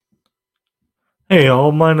Hey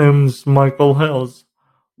all, my name's Michael Hales.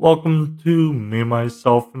 Welcome to Me,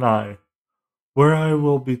 Myself, and I, where I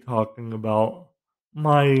will be talking about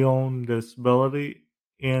my own disability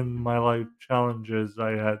and my life challenges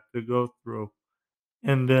I had to go through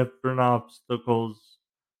and different obstacles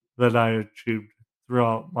that I achieved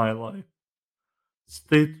throughout my life.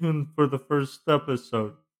 Stay tuned for the first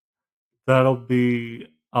episode. That'll be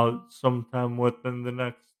out sometime within the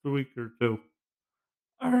next week or two.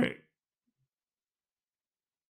 Alright,